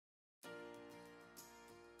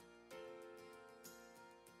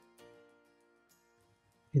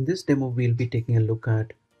In this demo, we'll be taking a look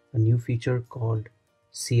at a new feature called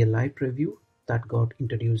CLI preview that got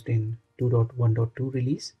introduced in 2.1.2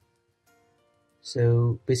 release.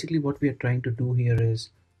 So basically what we are trying to do here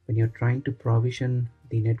is when you're trying to provision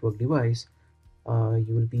the network device, you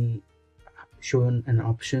will be shown an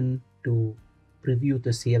option to preview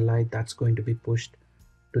the CLI that's going to be pushed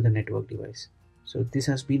to the network device. So this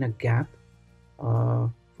has been a gap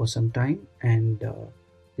for some time, and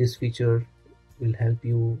this feature will help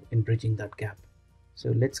you in bridging that gap. So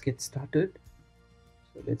let's get started.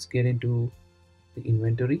 So let's get into the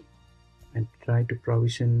inventory and try to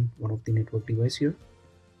provision one of the network device here.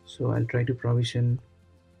 So I'll try to provision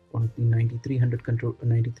one of the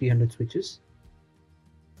 9300 switches.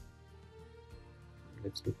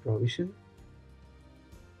 Let's do provision,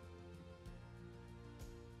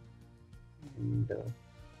 and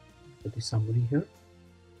for the summary here,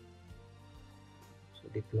 so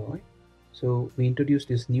deploy. So we introduced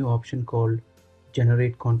this new option called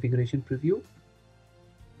generate configuration preview.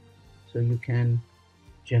 So you can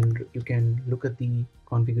look at the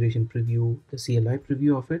configuration preview, the CLI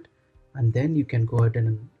preview of it, and then you can go ahead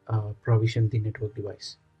and provision the network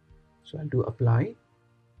device. So I'll do apply.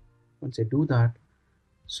 Once I do that,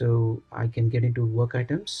 so I can get into work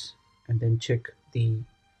items and then check the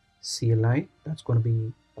CLI that's going to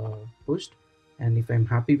be pushed. And if I'm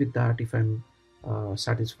happy with that, if I'm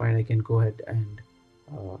satisfied, I can go ahead and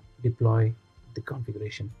deploy the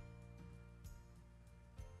configuration.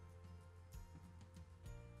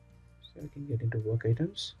 So I can get into work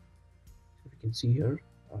items. So we can see here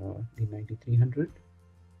the 9300.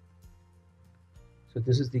 So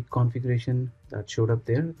this is the configuration that showed up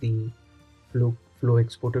there, the flow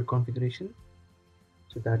exporter configuration.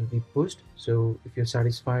 So that will be pushed. So if you're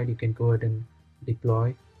satisfied, you can go ahead and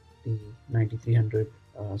deploy the 9300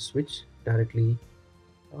 switch directly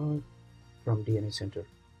from DNA Center.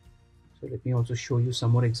 So let me also show you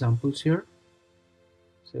some more examples here.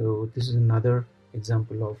 So this is another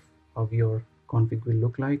example of how your config will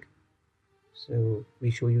look like. So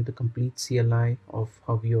we show you the complete CLI of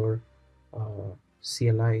how your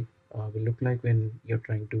CLI will look like when you're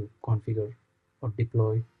trying to configure or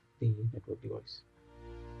deploy the network device.